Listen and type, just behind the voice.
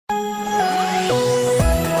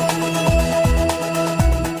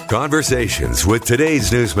Conversations with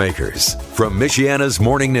today's newsmakers from Michiana's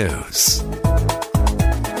Morning News.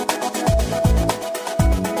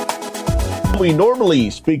 We normally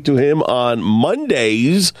speak to him on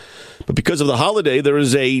Mondays, but because of the holiday, there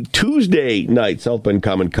is a Tuesday night South Bend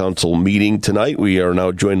Common Council meeting tonight. We are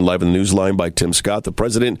now joined live in the news line by Tim Scott, the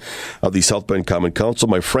president of the South Bend Common Council.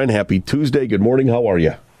 My friend, happy Tuesday. Good morning. How are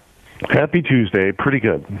you? Happy Tuesday. Pretty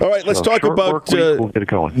good. All right, let's talk about... we'll get it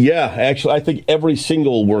going. Yeah, actually, I think every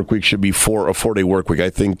single work week should be a 4-day work week. I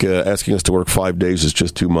think asking us to work 5 days is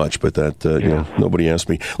just too much, but that, nobody asked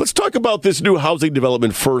me. Let's talk about this new housing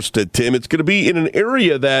development first, Tim. It's going to be in an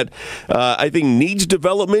area that I think needs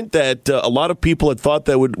development, that a lot of people had thought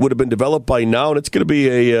that would have been developed by now, and it's going to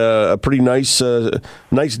be a pretty nice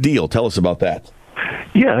deal. Tell us about that.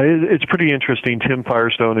 Yeah, it's pretty interesting. Tim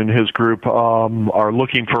Firestone and his group are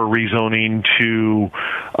looking for rezoning to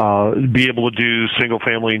be able to do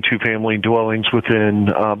single-family and two-family dwellings within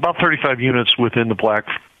about 35 units within the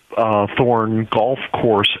Blackthorn golf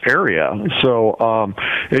course area. So,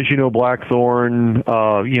 as you know, Blackthorn,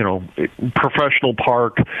 professional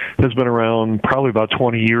park has been around probably about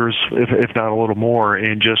 20 years, if not a little more,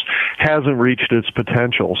 and just hasn't reached its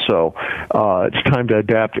potential. So, it's time to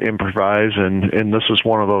adapt, improvise, and this is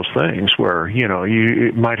one of those things where,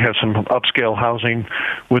 you might have some upscale housing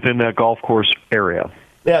within that golf course area.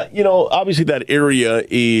 Yeah, obviously that area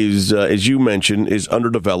is, as you mentioned, is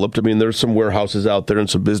underdeveloped. I mean, there's some warehouses out there and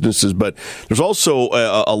some businesses, but there's also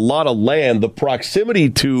a lot of land. The proximity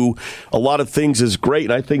to a lot of things is great,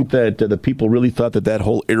 and I think that the people really thought that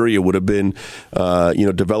whole area would have been,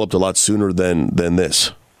 developed a lot sooner than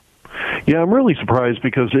this. Yeah, I'm really surprised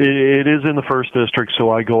because it is in the first district,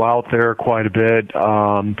 so I go out there quite a bit.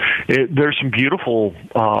 There's some beautiful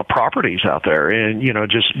properties out there, and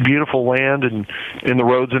just beautiful land, and the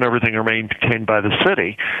roads and everything are maintained by the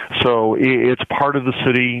city. So it's part of the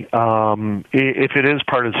city. If it is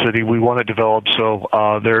part of the city, we want to develop so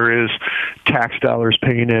there is tax dollars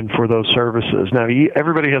paying in for those services. Now,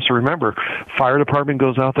 everybody has to remember, fire department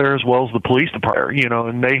goes out there as well as the police department,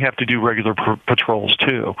 and they have to do regular patrols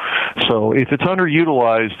too. So if it's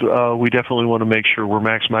underutilized, we definitely want to make sure we're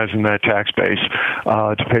maximizing that tax base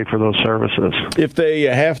to pay for those services. If they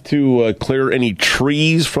have to clear any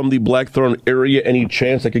trees from the Blackthorn area, any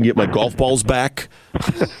chance I can get my golf balls back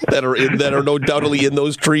that are no doubtly in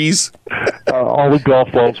those trees? All the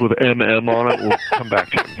golf balls with MM on it will come back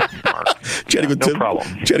to you, Mark. No problem.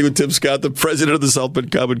 Chatting with Tim Scott, the president of the South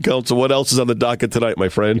Bend Common Council. What else is on the docket tonight, my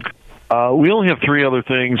friend? We only have three other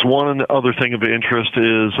things. One other thing of interest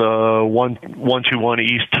is 121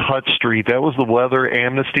 East Hutt Street. That was the Weather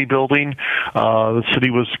Amnesty building. The city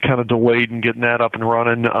was kind of delayed in getting that up and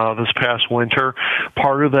running this past winter.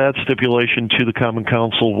 Part of that stipulation to the Common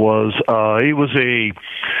Council was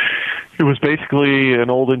it was basically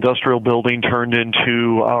an old industrial building turned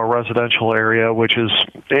into a residential area, which is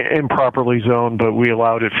improperly zoned, but we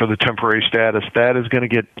allowed it for the temporary status. That is going to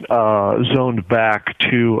get zoned back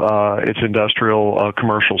to its industrial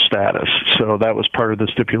commercial status. So that was part of the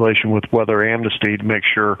stipulation with Weather Amnesty to make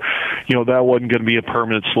sure, that wasn't going to be a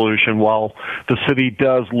permanent solution, while the city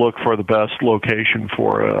does look for the best location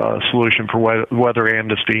for a solution for Weather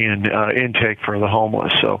Amnesty and intake for the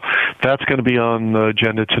homeless. So that's going to be on the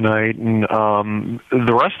agenda tonight. And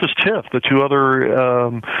the rest is TIF. The two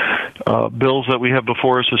other bills that we have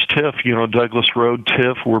before us is TIF. Douglas Road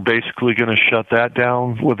TIF. We're basically going to shut that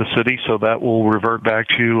down with the city, so that will revert back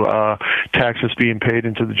to taxes being paid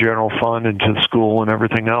into the general fund, into the school, and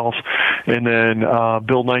everything else. And then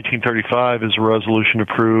Bill 1935 is a resolution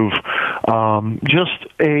to approve just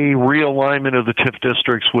a realignment of the TIF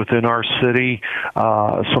districts within our city.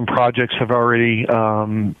 Some projects have already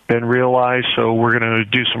been realized, so we're going to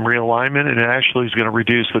do some realignment, and it actually is going to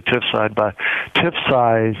reduce the TIF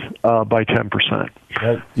size by 10%.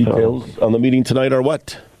 Details on the meeting tonight are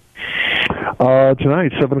what?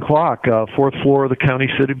 Tonight, 7 o'clock, fourth floor of the County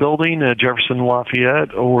City Building at Jefferson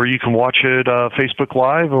Lafayette, or you can watch it Facebook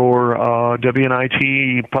Live or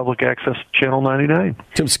WNIT Public Access Channel 99.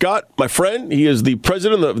 Tim Scott, my friend, he is the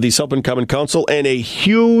president of the South Bend Common Council and a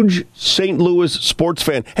huge St. Louis sports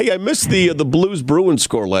fan. Hey, I missed the Blues Bruins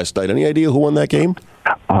score last night. Any idea who won that game?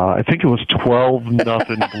 I think it was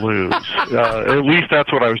 12-0 Blues. At least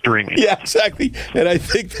that's what I was dreaming. Yeah, exactly. And I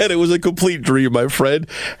think that it was a complete dream, my friend.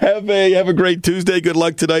 Have a great Tuesday. Good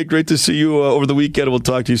luck tonight. Great to see you over the weekend. We'll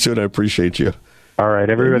talk to you soon. I appreciate you. All right,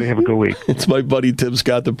 everybody have a good week. It's my buddy Tim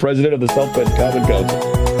Scott, the president of the South Bend Common Council.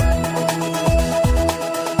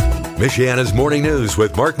 Michiana's Morning News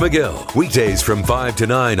with Mark McGill. Weekdays from 5 to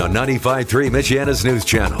 9 on 95.3 Michiana's News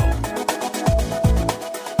Channel.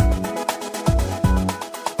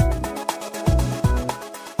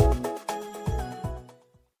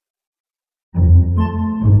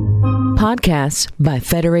 Podcasts by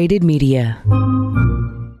Federated Media.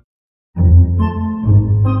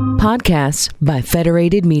 Podcasts by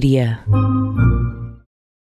Federated Media.